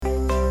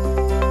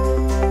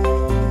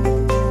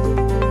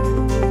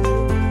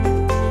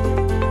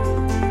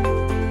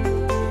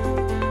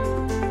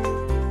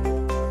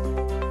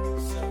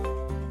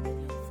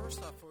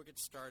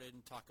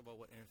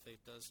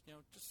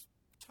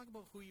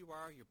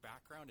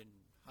background and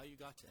how you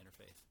got to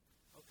Interfaith.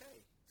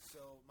 Okay,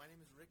 so my name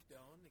is Rick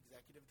Doan,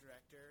 Executive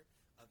Director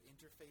of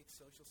Interfaith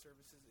Social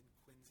Services in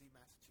Quincy,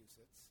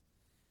 Massachusetts.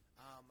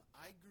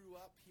 I grew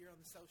up here on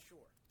the South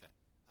Shore. Okay.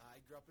 I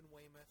grew up in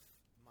Weymouth.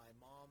 My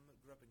mom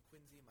grew up in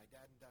Quincy, my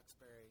dad in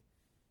Duxbury.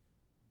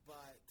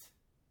 But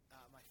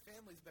my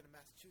family's been in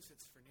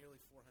Massachusetts for nearly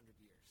 400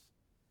 years.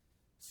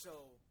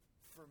 So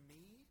for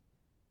me,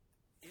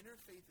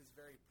 Interfaith is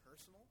very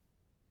personal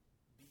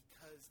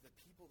because the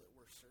people that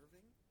we're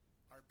serving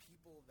are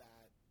people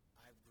that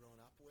I've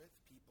grown up with,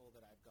 people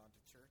that I've gone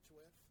to church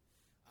with.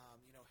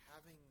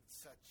 Having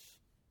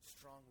such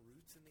strong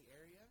roots in the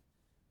area,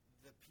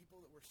 the people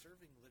that we're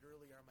serving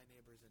literally are my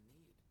neighbors in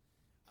need.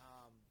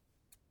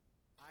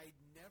 I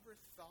never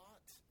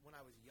thought when I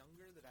was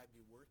younger that I'd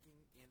be working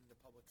in the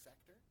public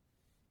sector.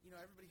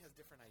 Everybody has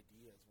different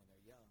ideas when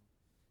they're young.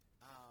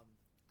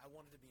 I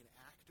wanted to be an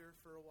actor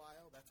for a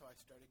while. That's how I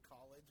started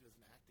college, was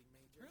an acting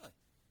major. Really?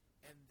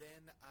 And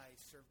then I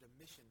served a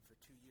mission for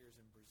 2 years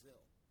in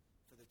Brazil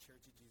for the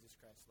Church of Jesus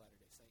Christ of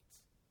Latter-day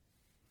Saints.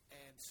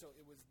 And so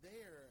it was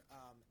there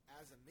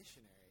as a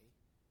missionary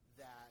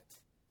that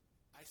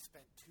I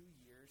spent 2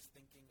 years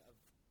thinking of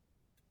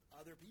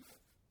other people.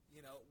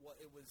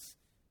 It was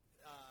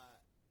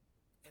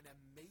an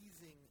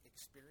amazing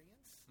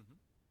experience.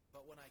 Mm-hmm.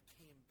 But when I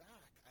came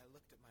back, I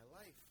looked at my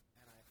life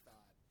and I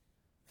thought,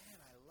 man,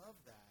 I love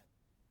that.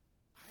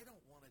 I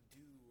don't want to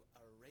do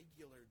a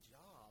regular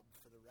job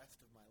for the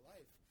rest of my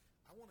life.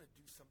 I want to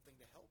do something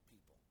to help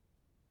people.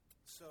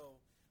 So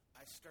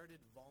I started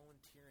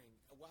volunteering.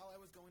 While I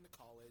was going to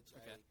college,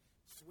 Okay. I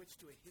switched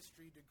to a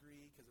history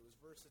degree because it was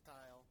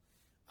versatile,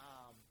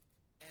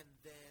 and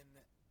then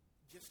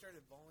just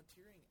started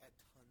volunteering at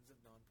tons of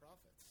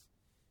nonprofits,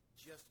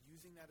 just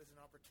using that as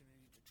an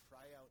opportunity to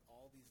try out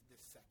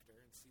this sector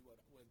and see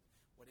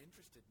what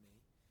interested me.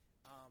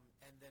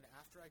 And then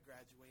after I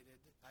graduated,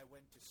 I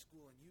went to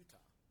school in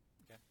Utah.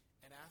 Okay.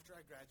 And after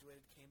I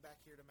graduated, came back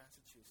here to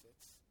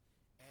Massachusetts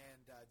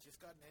and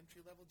just got an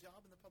entry-level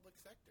job in the public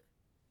sector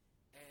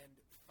and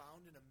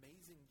found an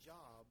amazing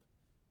job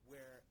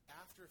where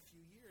after a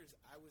few years,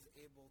 I was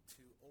able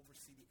to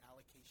oversee the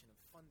allocation of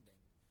funding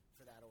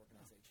for that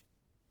organization.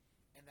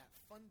 Oh. And that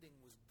funding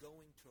was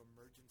going to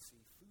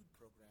emergency food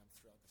programs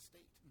throughout the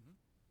state. Mm-hmm.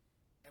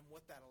 And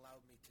what that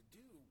allowed me to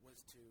do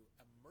was to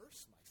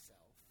immerse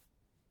myself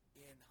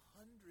in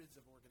hundreds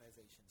of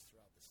organizations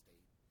throughout the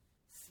state,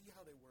 see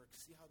how they work,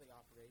 see how they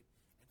operate,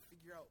 and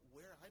figure out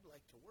where I'd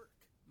like to work,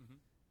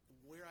 Mm-hmm.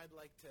 where I'd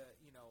like to,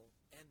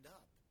 end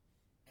up.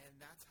 And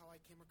that's how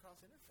I came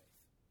across Interfaith.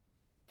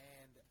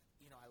 And,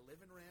 I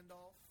live in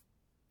Randolph,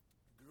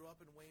 grew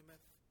up in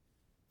Weymouth.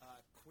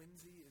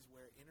 Quincy is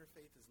where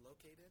Interfaith is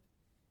located.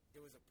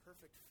 It was a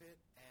perfect fit,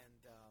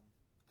 and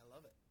I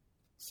love it.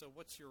 So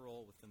what's your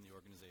role within the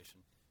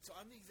organization? So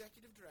I'm the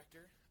executive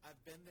director. I've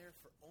been there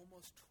for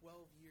almost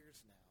 12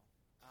 years now.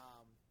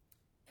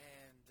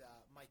 And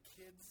my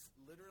kids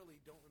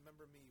literally don't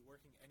remember me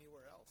working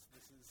anywhere else.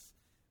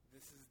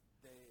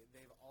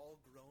 They've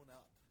all grown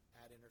up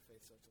at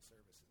Interfaith Social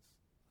Services.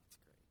 That's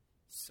great.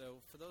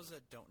 So for those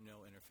that don't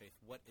know Interfaith,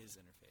 what is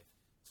Interfaith?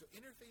 So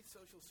Interfaith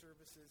Social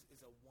Services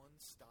is a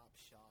one-stop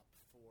shop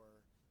for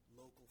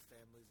local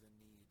families in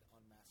need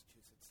on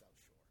Massachusetts South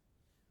Shore.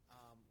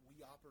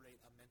 We operate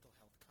a mental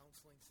health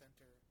counseling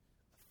center,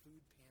 a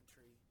food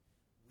pantry.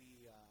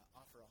 We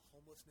offer a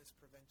homelessness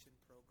prevention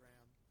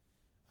program.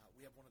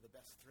 We have one of the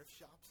best thrift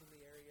shops in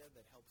the area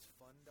that helps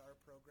fund our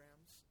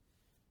programs.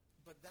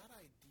 But that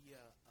idea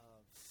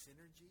of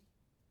synergy,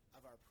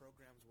 of our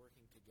programs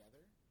working together,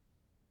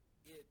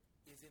 it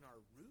is in our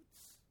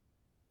roots,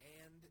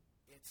 and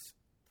it's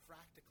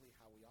practically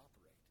how we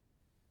operate.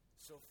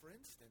 So, for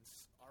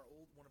instance,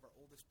 one of our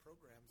oldest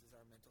programs is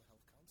our mental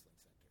health counseling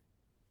center.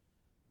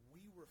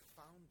 We were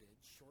founded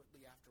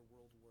shortly after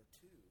World War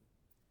II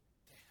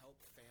to help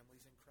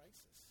families in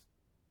crisis,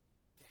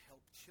 to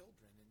help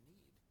children in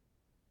need.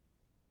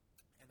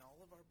 And all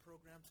of our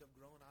programs have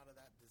grown out of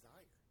that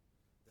desire.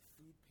 The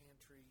food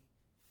pantry,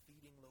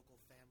 feeding local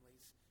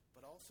families,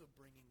 but also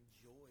bringing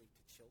joy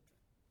to children.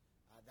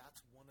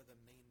 That's one of the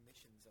main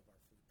missions of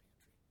our food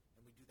pantry.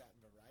 And we do that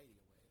in a variety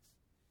of ways.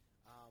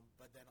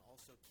 But then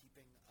also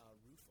keeping a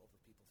roof over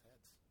people's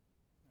heads.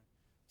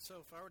 So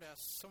if I were to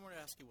someone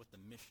to ask you what the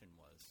mission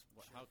was,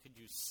 Sure. how could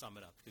you sum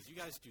it up? Because you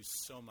guys do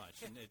so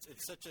much, and it's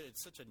such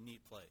a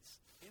neat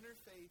place.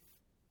 Interfaith,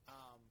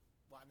 I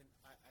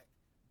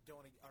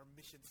don't want to our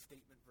mission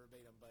statement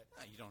verbatim, but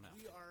You don't have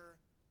we to. are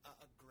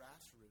a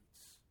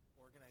grassroots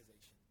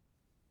organization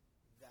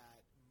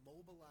that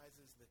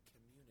mobilizes the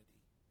community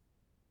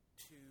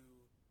to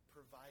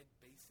provide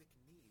basic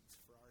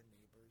needs for our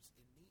neighbors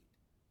in need.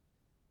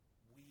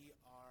 We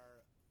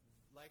are,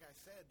 like I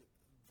said,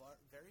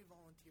 very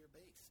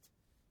volunteer-based.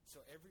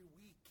 So every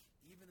week,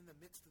 even in the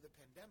midst of the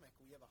pandemic,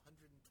 we have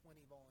 120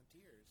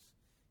 volunteers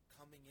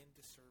coming in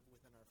to serve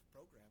within our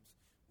programs.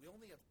 We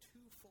only have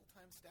 2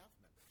 full-time staff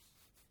members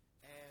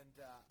and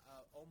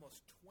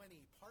almost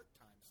 20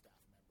 part-time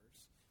staff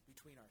members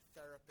between our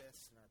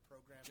therapists and our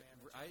program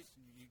managers.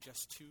 You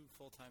just 2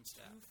 full-time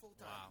staff? 2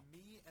 full-time. Wow.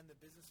 Me and the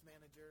business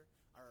manager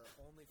are our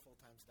only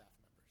full-time staff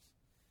members.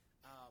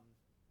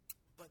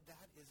 But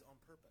that is on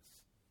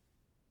purpose.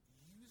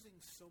 Using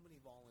so many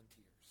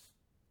volunteers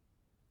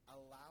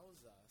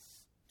allows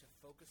us to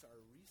focus our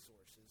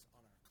resources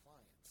on our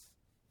clients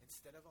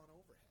instead of on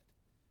overhead.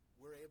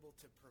 We're able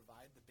to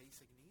provide the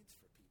basic needs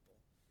for people.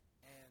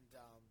 And,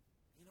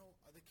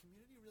 the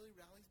community really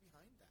rallies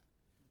behind that.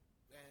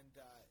 And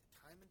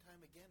time and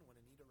time again, when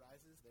a need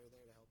arises, they're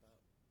there to help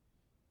out.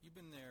 You've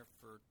been there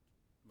for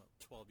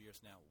 12 years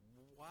now.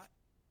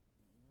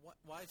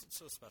 Why is it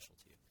so special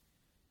to you?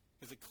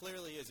 Because it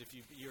clearly is. If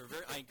you're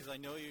very, because I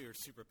know you're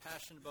super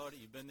passionate about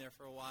it. You've been there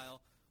for a while.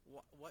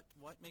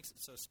 What makes it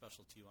so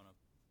special to you?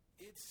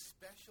 It's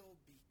special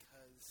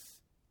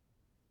because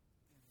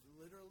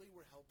literally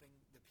we're helping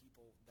the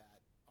people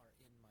that are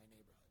in my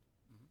neighborhood.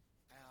 Mm-hmm.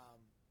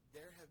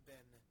 There have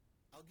been.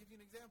 I'll give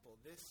you an example.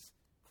 This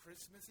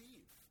Christmas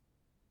Eve,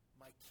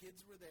 my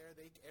kids were there.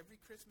 Every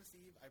Christmas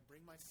Eve, I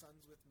bring my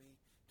sons with me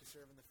to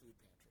serve in the food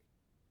pantry.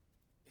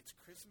 It's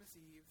Christmas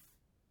Eve.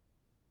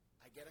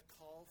 I get a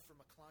call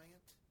from a client.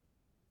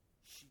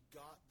 She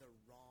got the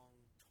wrong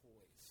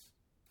toys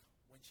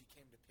when she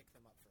came to pick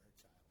them up for her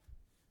child.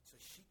 So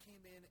she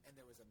came in, and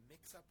there was a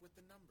mix-up with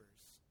the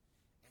numbers,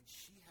 and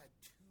she had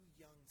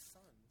 2 young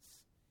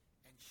sons,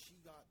 and she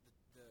got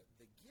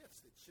the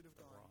gifts that should have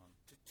gone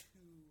to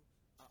 2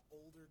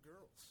 older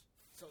girls.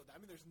 So,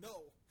 there's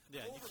no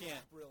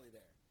overlap really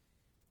there.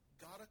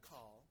 Got a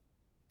call,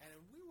 and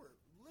we were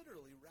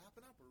literally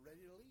wrapping up. We're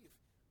ready to leave.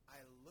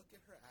 I look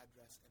at her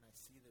address, and I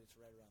see that it's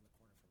right around the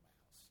corner from my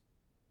house.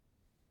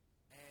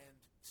 And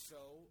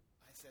so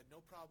I said,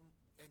 no problem.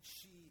 And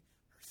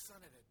her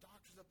son had a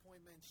doctor's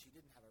appointment. She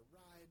didn't have a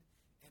ride.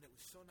 And it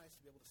was so nice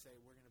to be able to say,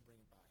 we're going to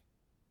bring it by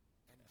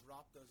and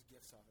drop those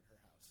gifts off at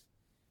her house.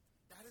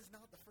 That is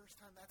not the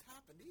first time that's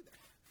happened either.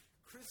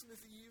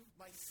 Christmas Eve,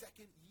 my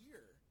second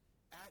year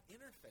at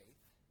Interfaith,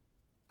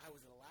 I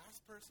was the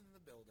last person in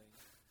the building,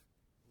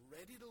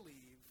 ready to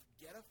leave,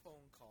 get a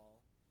phone call.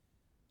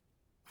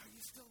 Are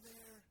you still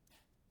there?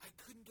 I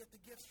couldn't get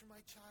the gifts for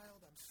my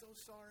child. I'm so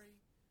sorry.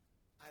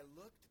 I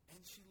looked, and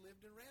she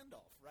lived in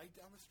Randolph, right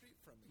down the street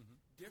from me.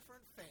 Mm-hmm.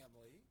 Different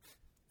family,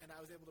 and I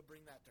was able to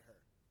bring that to her.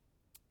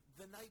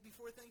 The night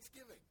before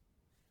Thanksgiving,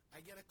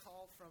 I get a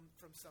call from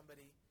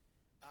somebody.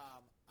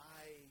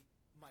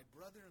 My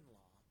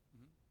brother-in-law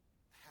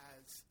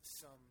has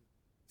some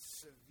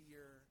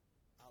severe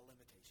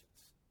limitations.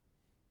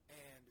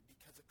 And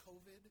because of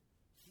COVID,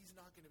 he's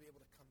not going to be able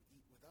to come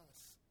eat with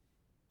us.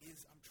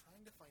 I'm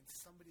trying to find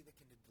somebody that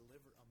can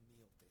deliver a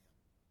meal to him.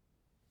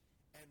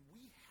 And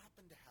we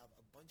happen to have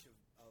a bunch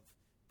of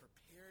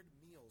prepared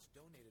meals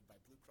donated by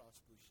Blue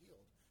Cross Blue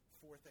Shield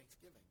for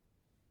Thanksgiving.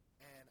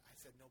 And I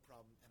said, no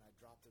problem, and I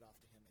dropped it off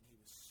to him, and he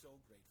was so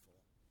grateful.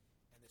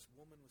 And this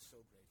woman was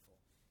so grateful.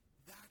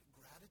 That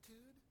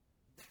gratitude,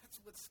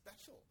 that's what's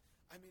special.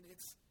 I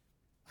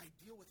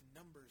deal with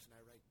numbers, and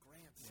I write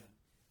grants, and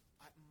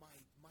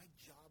my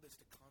job is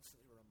to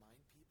constantly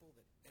remind people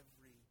that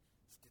every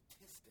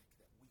statistic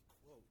that we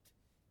quote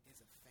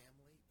is a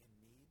family in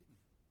need,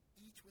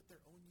 each with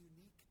their own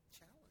unique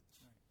challenge.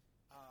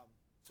 Right.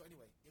 So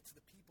anyway, it's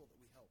the people that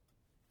we help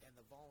and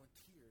the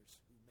volunteers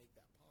who make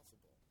that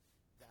possible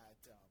that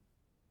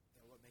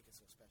what make it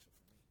so special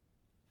for me.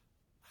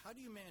 How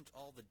do you manage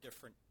all the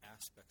different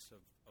aspects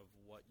of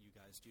what you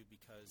guys do?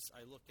 Because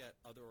I look at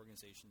other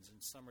organizations, and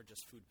some are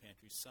just food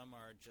pantries, some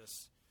are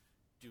just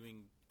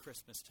doing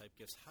Christmas-type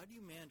gifts. How do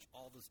you manage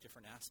all those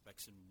different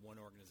aspects in one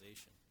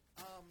organization?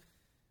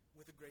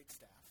 With a great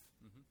staff,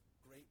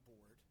 great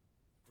board,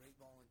 great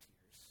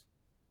volunteers,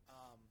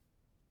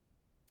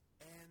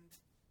 and,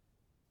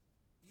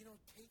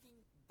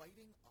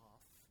 biting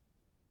off,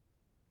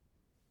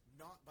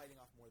 not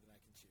biting off more than I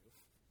can chew,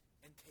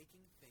 and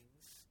taking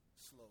things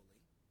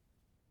slowly,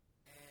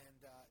 and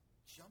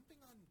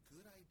jumping on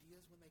good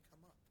ideas when they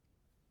come up.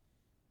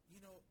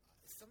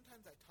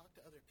 Sometimes I talk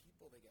to other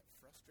people, they get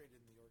frustrated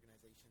in the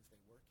organizations they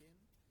work in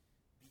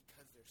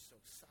because they're so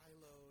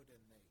siloed,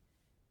 and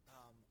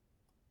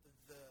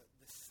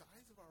the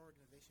size of our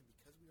organization,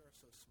 because we are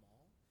so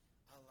small,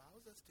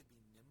 allows us to be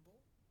nimble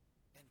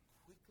and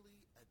quickly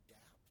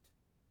adapt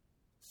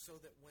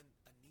so that when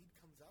a need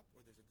comes up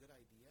or there's a good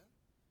idea,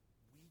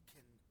 we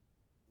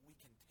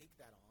can take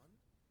that on,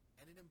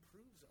 and it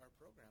improves our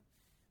program.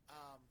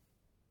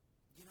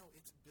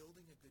 It's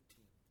building a good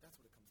team. That's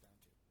what it comes down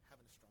to,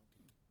 having a strong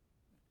team.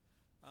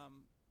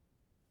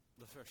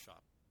 The thrift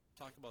shop.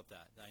 Talk about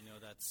that. I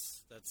know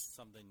that's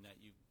something that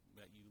you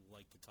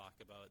like to talk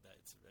about.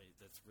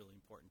 That's really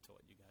important to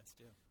what you guys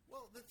do.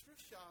 Well, the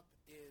thrift shop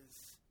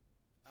is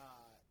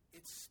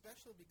it's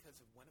special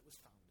because of when it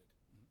was founded.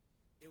 Mm-hmm.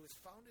 It was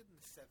founded in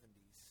the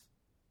 70s,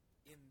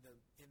 in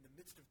the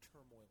midst of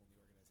turmoil in the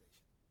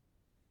organization.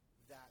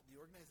 That the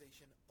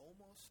organization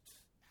almost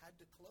had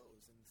to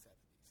close in the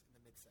 70s, in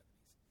the mid-70s.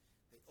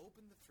 They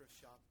opened the thrift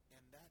shop,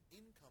 and that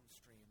income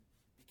stream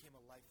became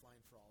a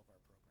lifeline for all of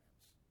our programs.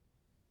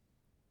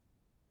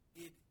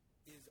 It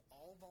is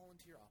all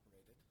volunteer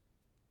operated.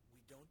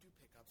 We don't do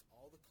pickups.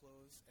 All the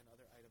clothes and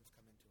other items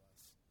come into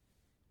us.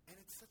 And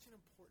it's such an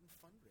important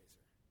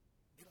fundraiser.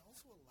 It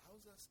also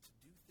allows us to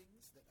do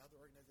things that other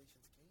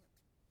organizations can't.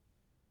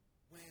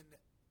 When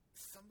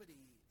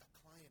a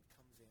client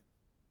comes in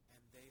and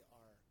they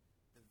are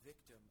the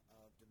victim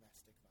of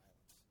domestic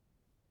violence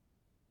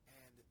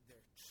and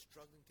they're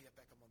struggling to get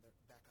back up on their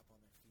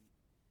feet,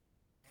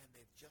 and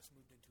they've just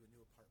moved into a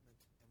new apartment,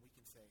 and we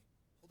can say,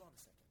 hold on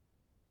a second.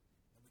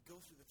 And we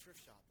go through the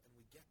thrift shop and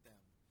we get them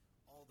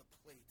all the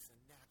plates and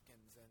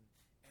napkins and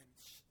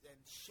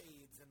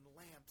shades and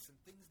lamps and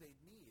things they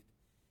need,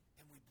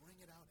 and we bring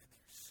it out and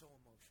they're so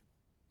emotional.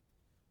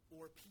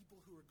 Or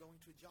people who are going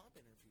to a job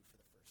interview for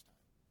the first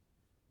time,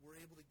 we're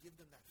able to give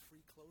them that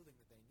free clothing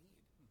that they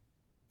need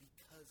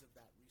because of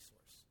that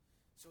resource.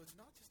 So it's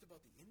not just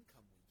about the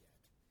income we get,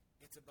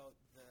 it's about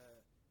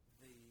the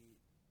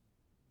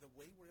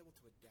way we're able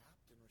to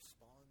adapt and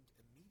respond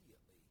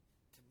immediately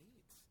to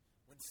needs.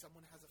 When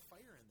someone has a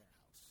fire in their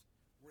house,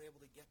 we're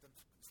able to get them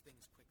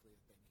things quickly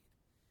that they need.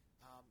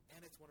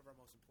 And it's one of our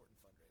most important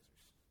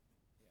fundraisers.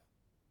 Yeah.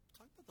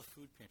 Talk about the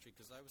food pantry,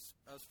 because I was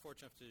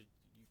fortunate enough to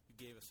you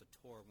gave us a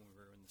tour when we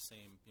were in the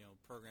same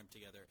program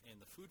together,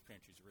 and the food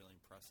pantry is really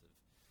impressive.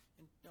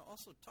 And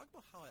also talk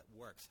about how it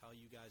works, how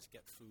you guys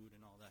get food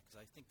and all that, because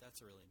I think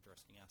that's a really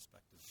interesting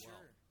aspect as well.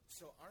 Sure.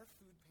 So our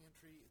food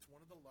pantry, it's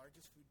one of the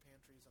largest food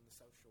pantries on the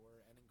South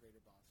Shore and in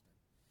Greater Boston.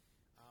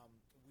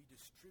 We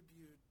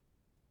distribute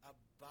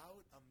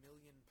about 1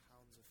 million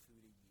pounds of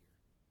food a year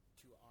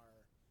to our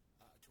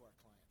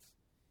clients.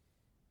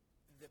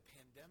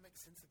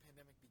 Since the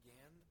pandemic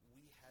began,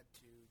 we had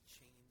to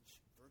change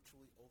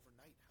virtually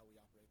overnight how we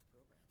operate the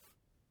program.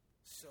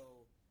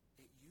 So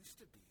it used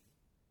to be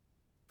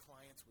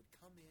clients would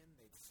come in,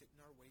 they'd sit in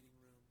our waiting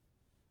room,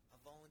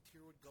 a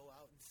volunteer would go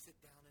out and sit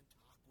down and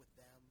talk with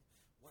them.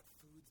 What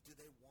foods do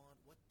they want?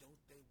 What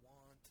don't they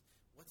want?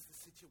 What's the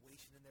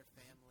situation in their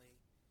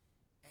family?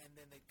 And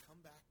then they'd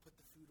come back, put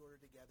the food order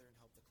together, and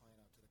help the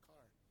client out to the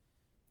car.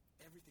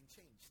 Everything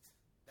changed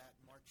that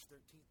March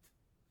 13th.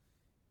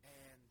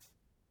 And,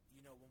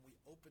 when we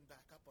opened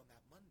back up on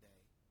that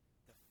Monday,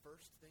 the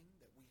first thing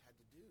that we had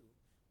to do,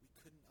 we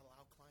couldn't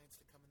allow clients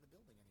to come in the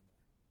building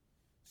anymore.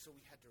 So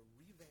we had to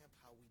revamp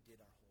how we did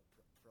our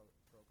whole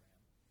program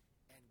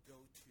and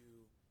go to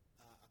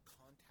a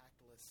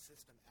contactless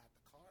system at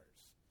the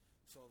cars.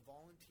 So a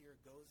volunteer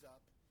goes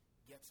up,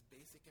 gets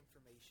basic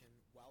information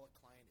while a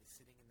client is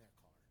sitting in their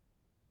car.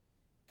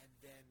 And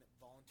then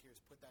volunteers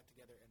put that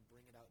together and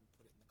bring it out and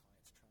put it in the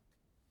client's trunk.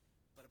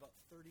 But about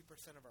 30%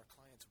 of our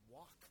clients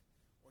walk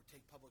or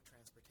take public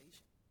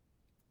transportation.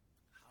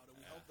 How do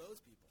we help those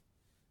people?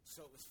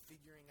 So it was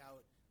figuring out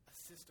a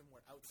system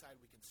where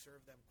outside we can serve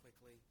them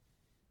quickly.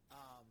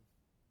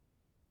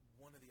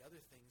 One of the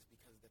other things,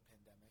 because of the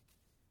pandemic,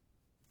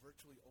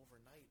 virtually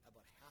overnight,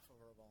 about half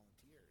of our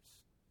volunteers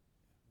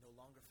no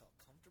longer felt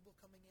comfortable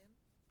coming in,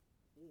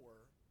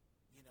 or,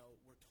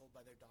 were told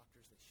by their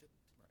doctors they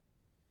shouldn't. Right.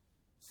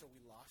 So we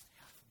lost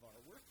half of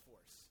our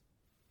workforce,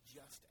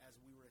 just as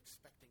we were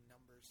expecting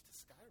numbers to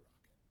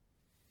skyrocket.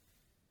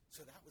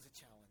 So that was a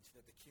challenge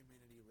that the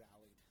community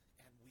rallied,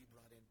 and we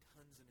brought in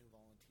tons of new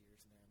volunteers,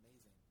 and they're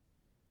amazing.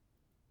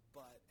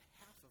 But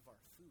half of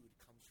our food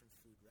comes from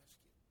food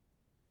rescue.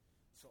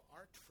 So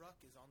our truck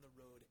is on the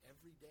road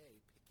every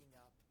day picking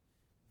up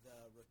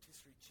the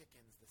rotisserie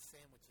chickens, the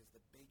sandwiches, the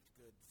baked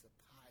goods, the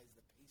pies,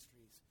 the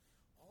pastries,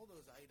 all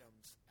those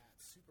items at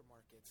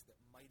supermarkets that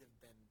might have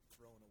been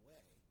thrown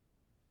away.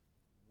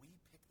 We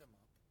pick them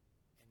up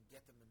and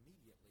get them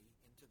immediately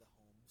into the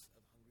homes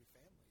of hungry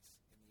families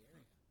in the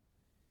area.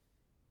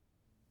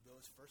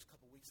 Those first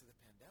couple weeks of the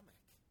pandemic,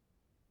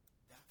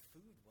 that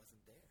food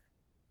wasn't there.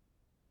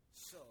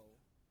 So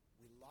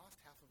we lost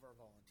half of our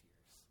volunteers.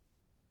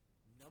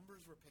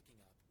 Numbers were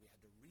picking up. We had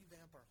to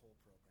revamp our whole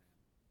program.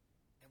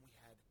 And we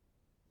had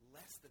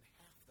less than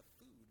half the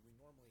food we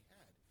normally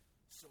had.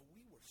 So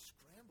we were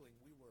scrambling.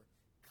 We were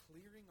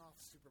clearing off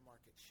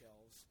supermarket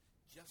shelves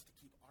just to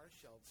keep our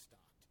shelves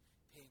stocked,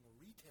 paying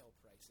retail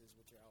prices,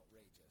 which are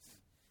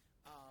outrageous.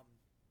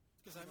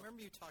 Because I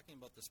remember you talking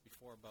about this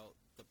before, about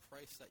the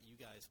price that you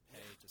guys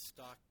pay to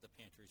stock the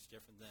pantry is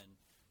different than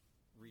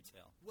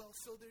retail. Well,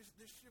 so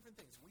there's two different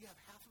things. We have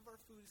half of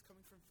our food is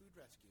coming from food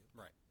rescue.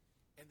 Right.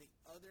 And the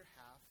other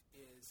half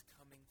is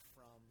coming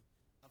from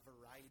a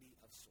variety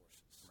of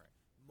sources. Right.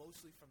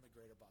 Mostly from the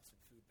Greater Boston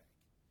Food Bank.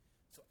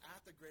 So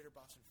at the Greater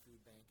Boston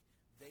Food Bank,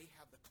 they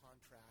have the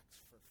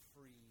contracts for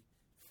free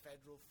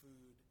federal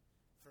food,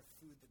 for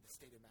food that the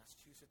state of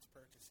Massachusetts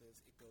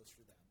purchases. It goes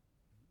through them.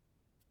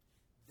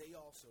 They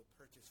also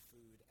purchase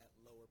food at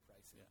lower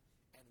pricing,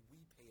 and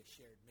we pay a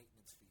shared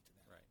maintenance fee to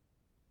them. Right.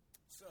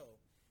 So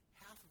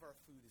half of our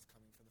food is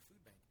coming from the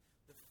food bank.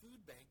 The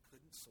food bank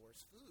couldn't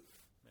source food.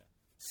 Yeah.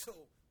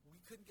 So we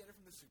couldn't get it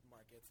from the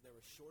supermarkets. There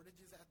were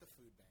shortages at the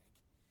food bank.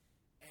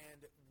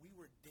 And we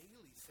were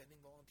daily sending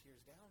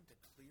volunteers down to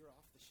clear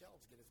off the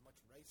shelves, get as much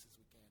rice as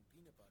we can,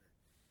 peanut butter.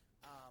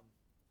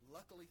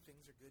 Luckily,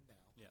 things are good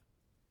now. Yeah.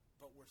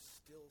 But we're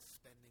still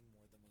spending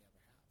more than we ever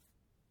have.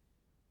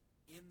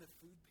 In the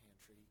food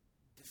pantry,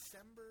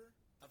 December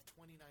of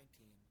 2019,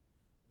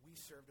 we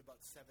served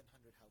about 700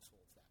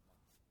 households that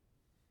month.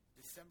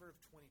 December of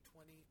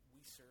 2020,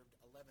 we served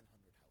 1,100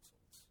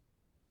 households.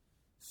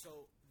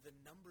 So the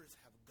numbers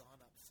have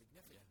gone up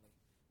significantly,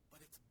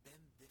 but it's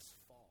been this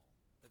fall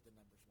that the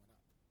numbers went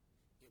up.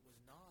 It was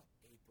not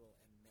April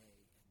and May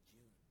and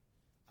June.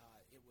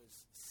 It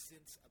was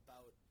since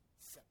about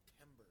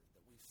September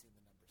that we've seen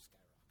the numbers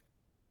skyrocket.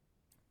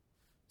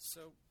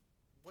 So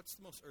what's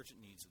the most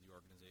urgent needs of the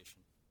organization?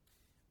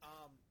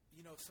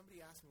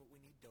 Somebody asked me what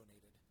we need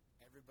donated.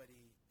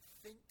 Everybody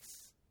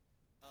thinks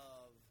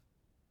of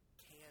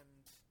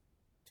canned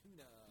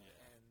tuna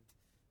and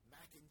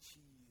mac and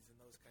cheese and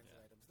those kinds of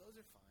items. Those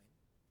are fine.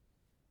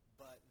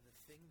 But the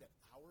thing that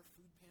our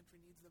food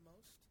pantry needs the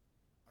most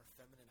are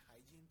feminine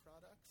hygiene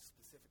products,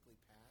 specifically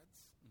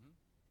pads,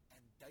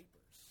 and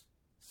diapers,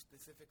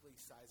 specifically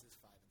sizes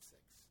 5 and 6.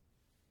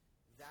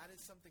 That is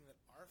something that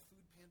our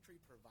food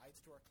pantry provides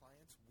to our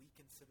clients. We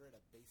consider it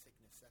a basic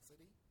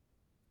necessity.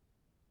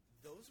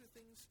 Those are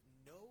things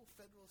no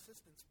federal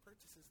assistance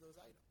purchases those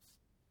items.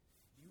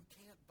 You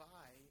can't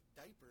buy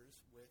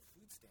diapers with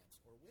food stamps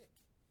or WIC.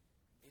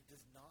 It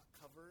does not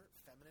cover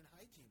feminine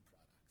hygiene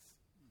products.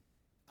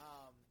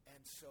 And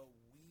so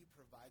we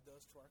provide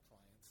those to our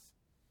clients.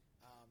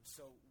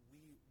 So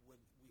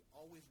we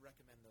always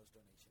recommend those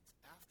donations.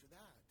 After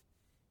that,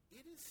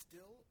 it used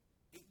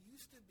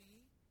to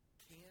be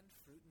canned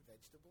fruit and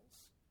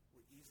vegetables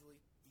were easy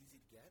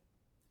to get.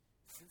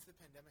 Since the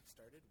pandemic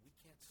started, we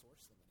can't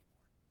source them anymore.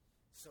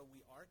 So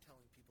we are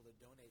telling people to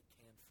donate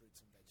canned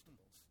fruits and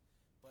vegetables,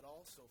 but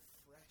also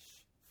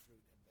fresh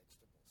fruit and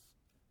vegetables.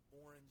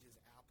 Oranges,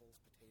 apples,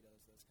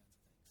 potatoes, those kinds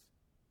of things.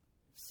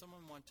 If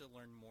someone wants to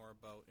learn more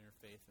about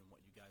Interfaith and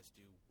what you guys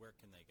do, where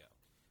can they go?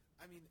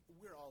 I mean,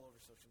 we're all over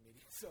social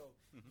media. So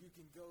you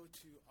can go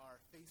to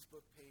our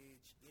Facebook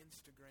page,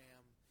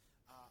 Instagram.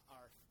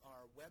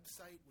 Our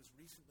website was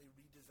recently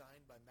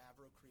redesigned by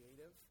Mavro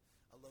Creative,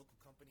 a local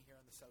company here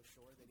on the South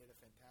Shore. They did a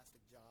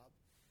fantastic job.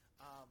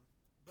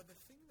 But the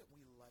thing that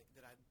we like,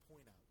 that I'd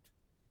point out,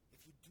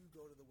 if you do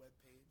go to the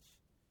webpage,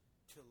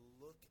 to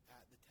look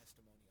at the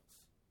testimonials.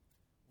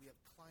 We have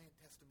client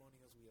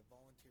testimonials. We have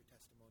volunteer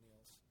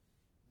testimonials.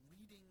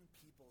 Reading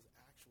people's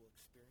actual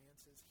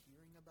experiences,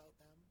 hearing about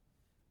them,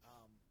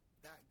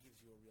 that gives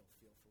you a real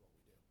feel for what we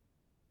do.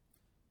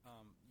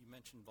 You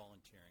mentioned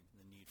volunteering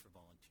and the need for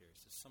volunteers.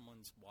 If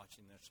someone's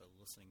watching this or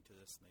listening to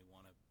this and they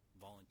want to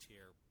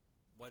volunteer,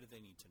 what do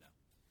they need to know?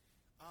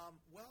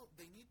 Well,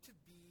 they need to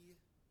be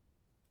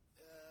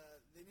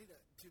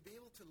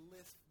able to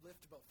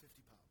lift about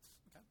 50 pounds.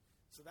 Okay.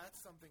 So that's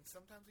something.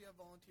 Sometimes we have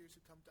volunteers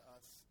who come to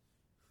us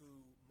who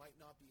might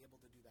not be able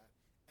to do that,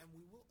 and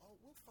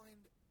we'll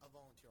find a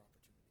volunteer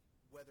opportunity,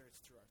 whether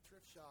it's through our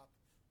thrift shop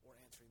or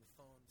answering the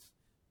phones.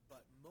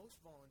 But most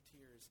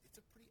volunteers,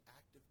 it's a pretty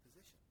active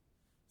position.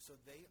 So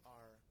they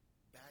are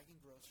bagging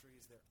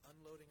groceries, they're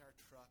unloading our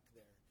truck,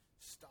 they're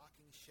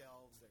stocking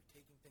shelves, they're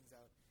taking things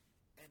out,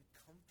 and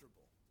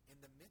comfortable.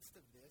 In the midst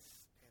of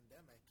this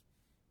pandemic,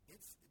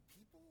 it's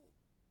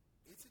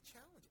a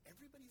challenge.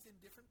 Everybody's in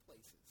different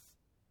places.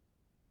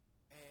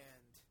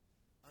 And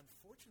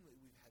unfortunately,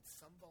 we've had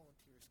some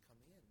volunteers come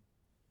in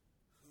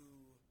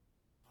who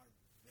are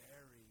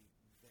very,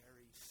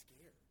 very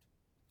scared.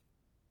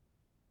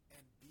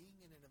 And being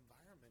in an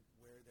environment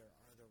where there are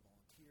other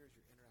volunteers,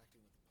 you're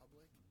interacting with the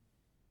public,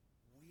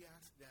 we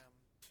ask them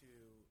to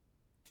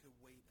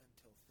wait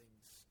until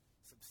things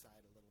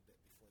subside a little bit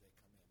before they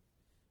come in.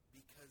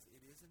 Because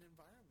it is an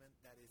environment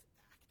that is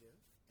active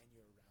and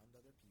you're around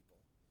other people.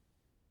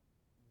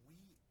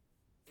 We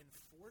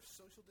enforce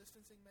social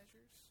distancing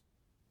measures.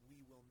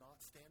 We will not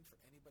stand for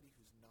anybody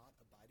who's not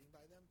abiding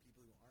by them.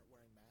 People who aren't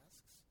wearing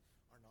masks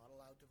are not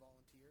allowed to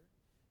volunteer.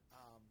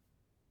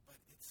 But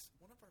it's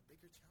one of our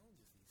bigger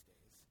challenges these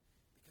days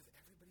because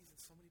everybody's in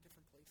so many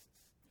different places.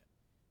 Yeah.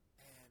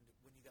 And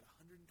when you got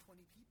 120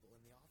 people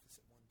in the office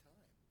at one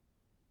time,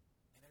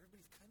 and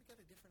everybody's kind of got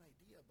a different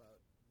idea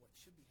about what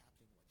should be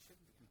happening, what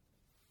shouldn't be happening,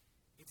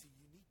 it's a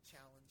unique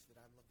challenge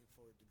that I'm looking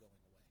forward to going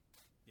away.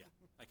 Yeah,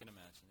 I can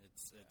imagine.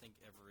 I think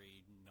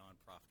every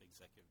nonprofit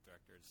executive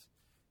director is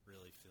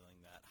really feeling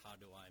that. How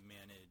do I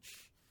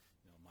manage,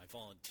 my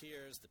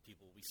volunteers, the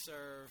people we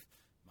serve,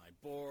 my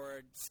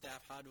board,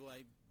 staff? How do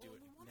I do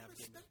it? We want to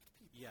respect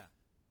people. Yeah.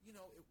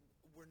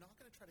 We're not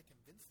going to try to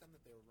convince them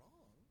that they're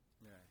wrong.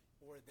 Right.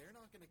 Or they're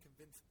not going to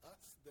convince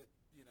us that,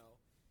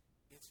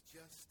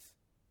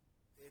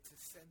 it's a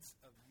sense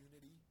of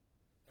unity,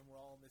 and we're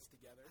all in this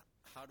together.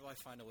 How do I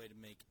find a way to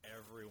make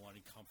everyone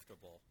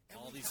comfortable? And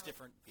all these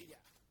different people.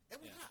 Yeah, and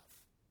we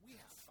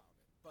have found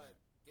it, but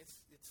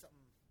it's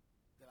something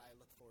that I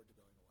look forward to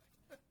going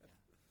away. Yeah.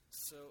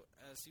 So,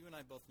 as you and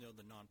I both know,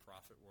 the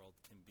nonprofit world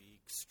can be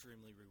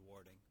extremely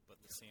rewarding, but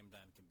at the same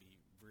time can be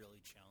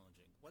really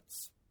challenging.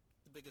 What's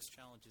the biggest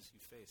challenges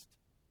you faced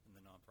in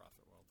the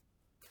nonprofit world?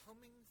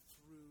 Coming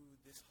through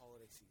this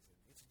holiday season,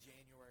 it's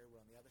January, we're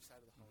on the other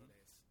side of the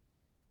holidays.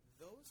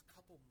 Those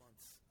couple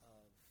months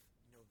of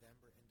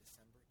November and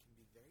December can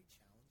be very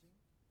challenging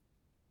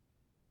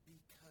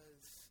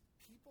because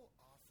people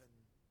often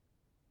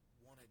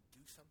want to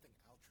do something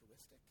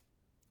altruistic,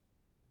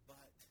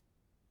 but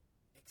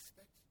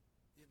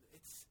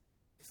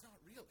It's not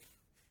really.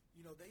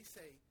 They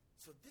say,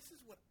 so this is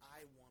what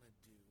I want to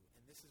do,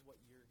 and this is what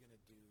you're going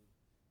to do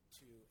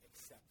to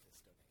accept this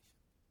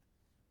donation.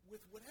 With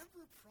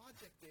whatever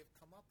project they've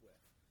come up with,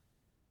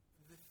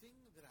 the thing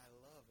that I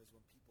love is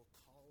when people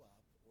call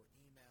up or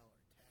email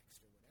or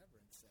text or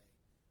whatever and say,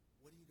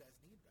 what do you guys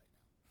need right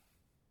now?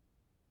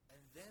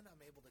 And then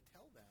I'm able to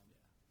tell them,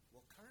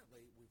 well,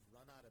 currently we've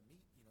run out of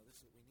meat. This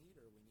is what we need,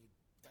 or we need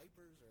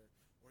diapers, or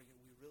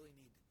we really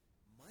need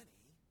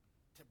money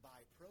to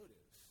buy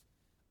produce.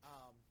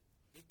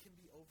 It can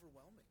be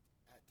overwhelming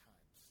at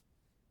times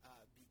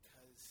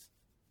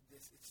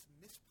because it's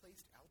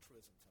misplaced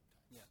altruism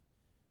sometimes. Yeah.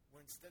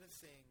 Where instead of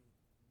saying,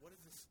 what does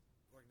this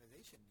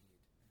organization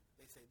need?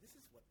 They say, this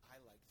is what I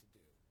like to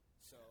do,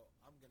 so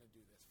I'm going to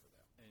do this for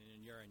them. And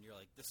you're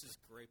like, this is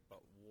great,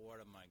 but what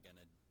am I going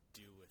to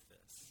do with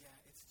this? Yeah,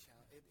 it's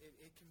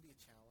it can be a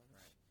challenge.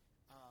 Right.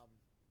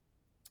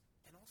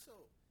 And also,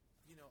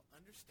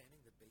 understanding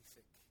the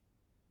basic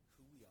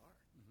who we are.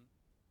 Mm-hmm.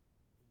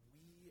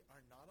 We are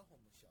not a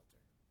homeless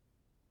shelter.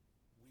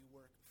 We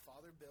work,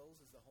 Father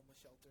Bill's is the homeless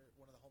shelter,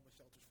 one of the homeless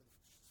shelters for the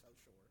South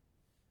Shore,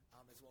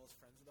 as well as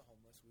Friends of the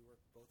Homeless. We work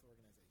both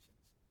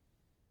organizations.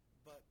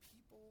 But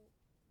people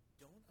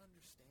don't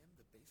understand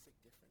the basic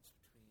difference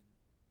between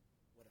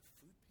what a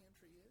food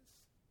pantry is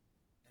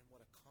and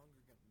what a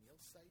congregant meal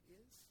site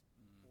is,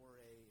 or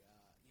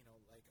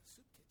like a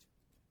soup kitchen.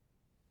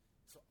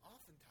 So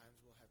oftentimes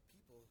we'll have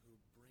people who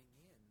bring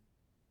in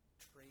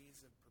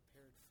trays of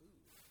prepared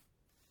food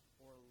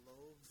or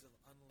loaves of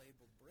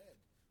unlabeled bread.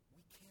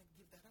 We can't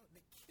give that out, and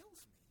it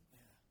kills me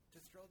to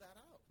throw that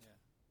out. Yeah.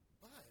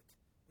 But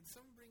when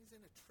someone brings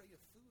in a tray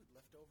of food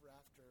left over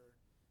after,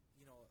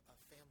 a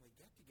family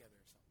get-together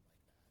or something like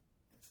that,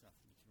 there's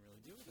nothing you can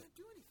really do with it. You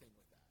can't do anything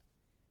with that.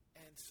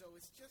 And so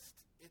it's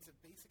a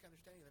basic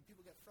understanding. And then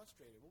people get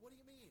frustrated. Well, what do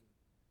you mean?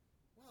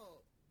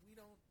 Well, we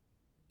don't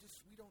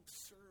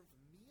serve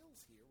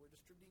meals here. We're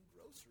distributing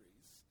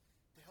groceries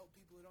to help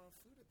people who don't have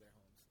food at their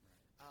homes.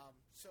 Right.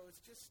 So it's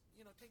just,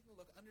 taking a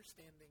look,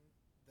 understanding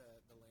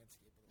the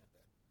landscape a little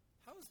bit.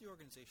 How is the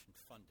organization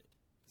funded?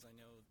 Because I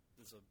know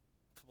there's a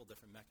couple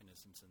different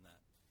mechanisms in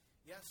that.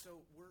 Yeah,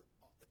 so we're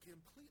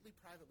completely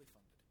privately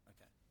funded.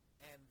 Okay.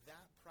 And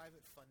that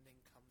private funding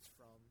comes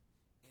from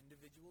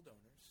individual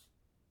donors,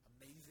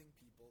 amazing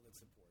people that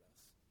support us,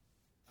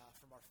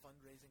 from our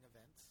fundraising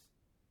events,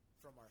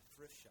 from our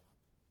thrift shop,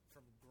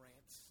 from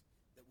grants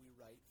that we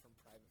write from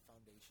private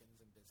foundations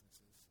and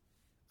businesses,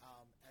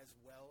 as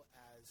well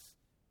as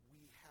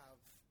we have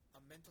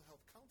a mental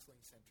health counseling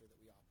center that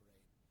we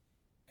operate.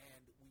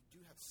 And we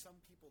do have some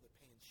people that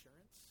pay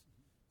insurance,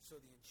 so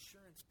the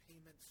insurance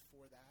payments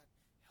for that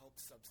help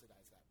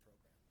subsidize that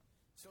program.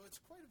 So it's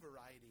quite a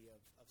variety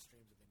of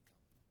streams of income.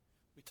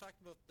 We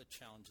talked about the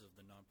challenges of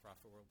the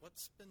nonprofit world.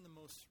 What's been the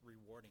most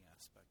rewarding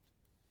aspect?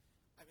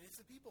 I mean, it's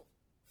the people.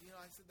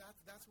 I said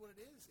that's what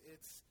it is.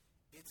 It's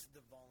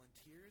the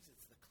volunteers,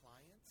 it's the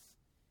clients,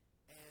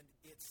 and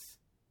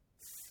it's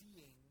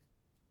seeing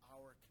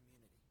our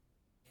community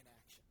in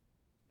action.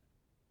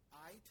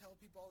 I tell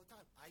people all the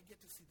time, I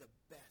get to see the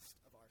best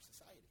of our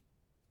society.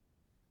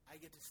 I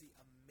get to see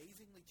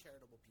amazingly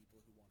charitable people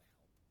who want to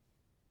help.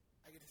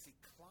 I get to see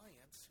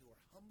clients who are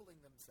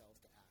humbling themselves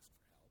to ask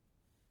for help.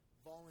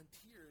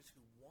 Volunteers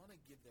who want to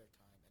give their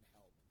time and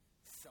help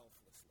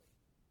selflessly.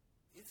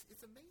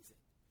 It's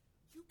amazing.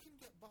 You can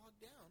get bogged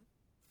down.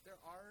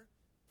 There are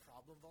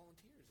problem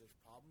volunteers. There's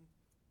problem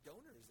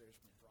donors. There's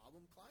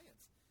problem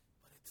clients.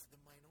 But it's the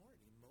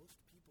minority. Most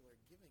people are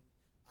giving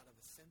out of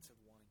a sense of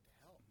wanting to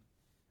help.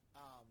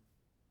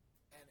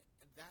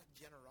 And that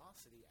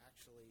generosity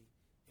actually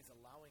is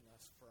allowing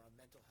us for our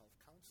mental health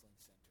counseling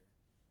center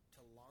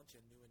to launch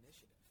a new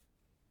initiative.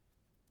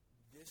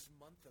 This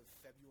month of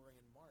February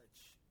and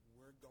March,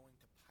 we're going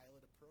to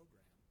pilot a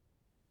program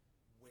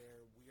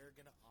where we are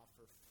going to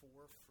offer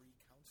 4 free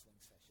counseling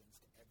sessions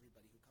to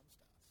everybody who comes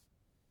to us.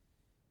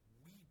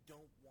 We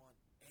don't want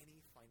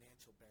any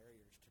financial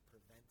barriers to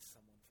prevent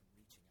someone from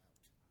reaching out.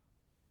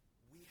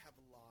 We have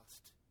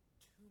lost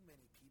too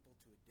many people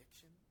to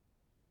addiction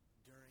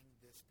during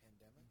this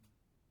pandemic.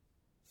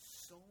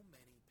 So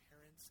many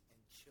parents and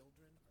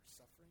children are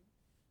suffering.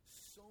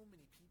 So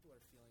many people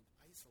are feeling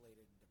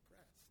isolated and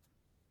depressed.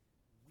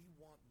 We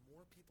want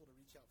more people to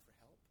reach out for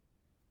help.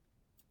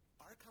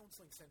 Our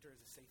counseling center is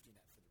a safety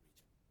net for the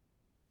region.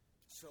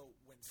 So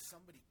when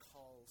somebody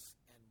calls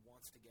and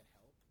wants to get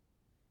help,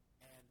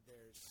 and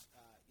there's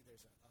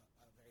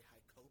a very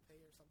high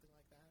copay or something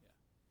like that,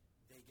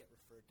 they get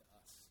referred to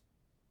us,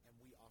 and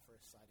we offer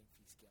a sliding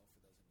fee scale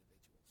for those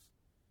individuals.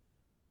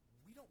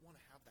 We don't want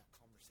to have that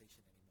conversation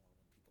anymore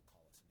when people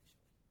call us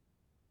initially.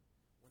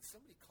 When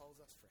somebody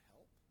calls us for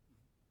help,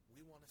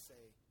 we want to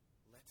say,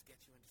 let's get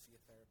you in to see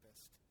a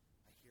therapist.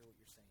 I hear what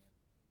you're saying,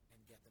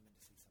 and get them in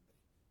to see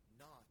somebody.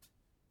 Not,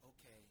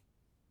 okay,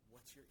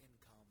 what's your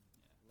income?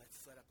 Let's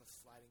set up a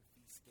sliding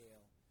fee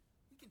scale.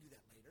 We can do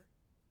that later.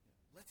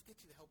 Let's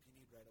get you the help you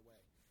need right away.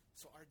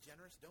 So our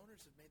generous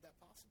donors have made that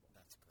possible.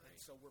 That's great.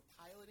 And so we're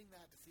piloting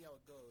that to see how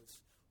it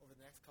goes over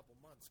the next couple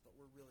months, but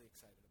we're really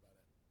excited about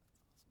it.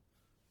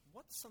 Awesome.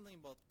 What's something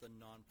about the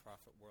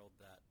nonprofit world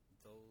that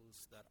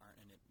those that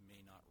aren't in it may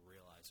not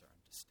realize or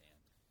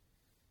understand?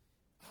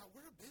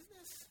 We're a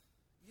business.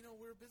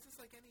 We're a business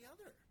like any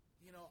other.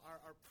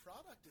 Our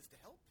product is to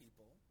help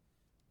people,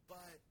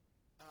 but,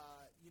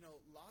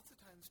 lots of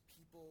times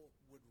people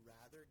would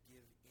rather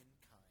give in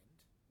kind,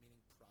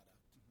 meaning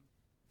product,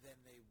 than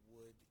they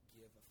would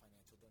give a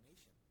financial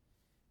donation.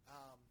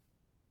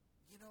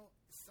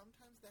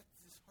 Sometimes that's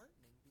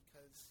disheartening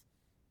because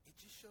it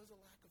just shows a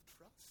lack of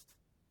trust.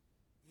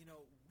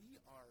 We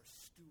are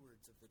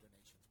stewards of the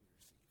donations we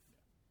receive,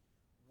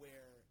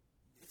 where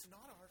it's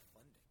not our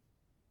funding.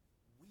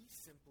 We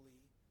simply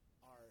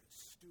are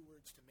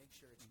stewards to make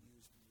sure it's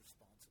used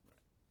responsibly.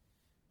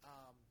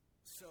 Right.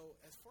 So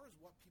as far as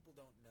what people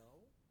don't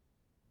know,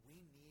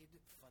 we need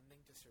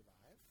funding to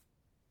survive,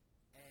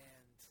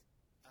 and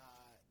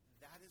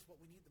that is what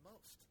we need the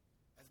most.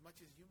 As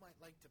much as you might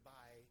like to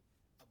buy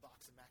a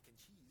box of mac and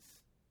cheese,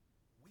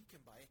 we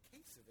can buy a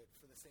case of it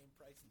for the same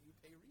price that you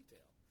pay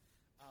retail.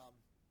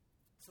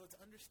 So it's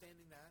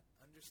understanding the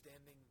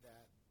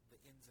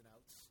ins and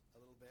outs a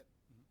little bit.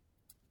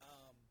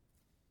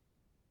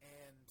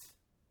 And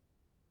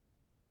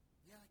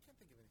I can't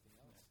think of anything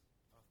else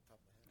off the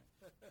top of my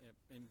head.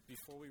 And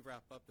before we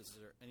wrap up, is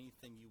there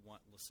anything you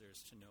want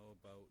listeners to know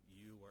about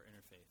you or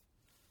Interfaith?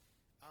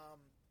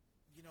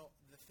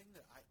 The thing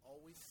that I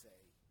always say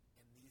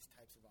in these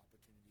types of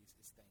opportunities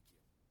is thank you.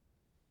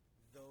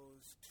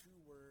 Those two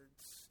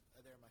words,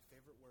 they're my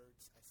favorite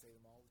words. I say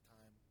them all the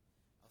time.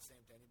 I'll say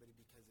them to anybody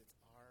because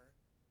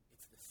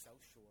it's the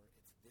South Shore,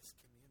 it's this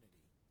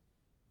community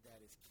that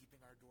is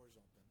keeping our doors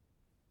open,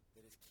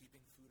 that is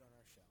keeping food on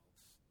our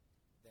shelves,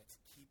 that's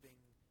keeping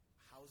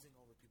housing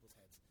over people's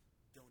heads,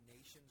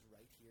 donations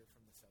right here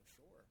from the South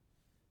Shore.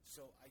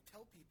 So I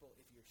tell people,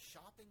 if you're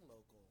shopping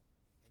local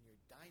and you're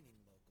dining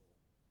local,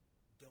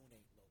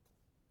 donate local.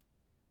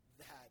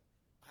 That,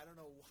 I don't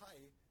know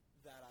why,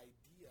 that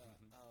idea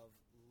of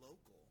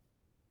local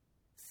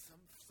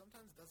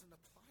sometimes doesn't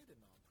apply to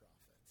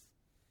nonprofits,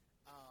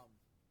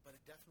 but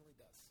it definitely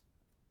does.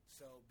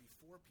 So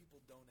before people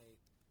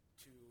donate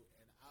to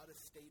an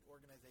out-of-state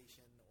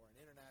organization or an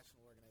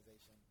international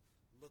organization,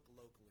 look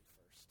locally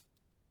first.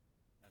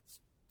 That's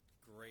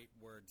great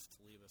words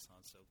to leave us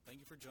on. So thank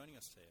you for joining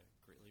us today. I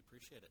greatly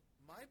appreciate it.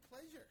 My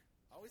pleasure.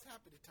 Always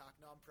happy to talk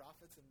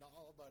nonprofits and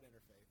all about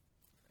Interfaith.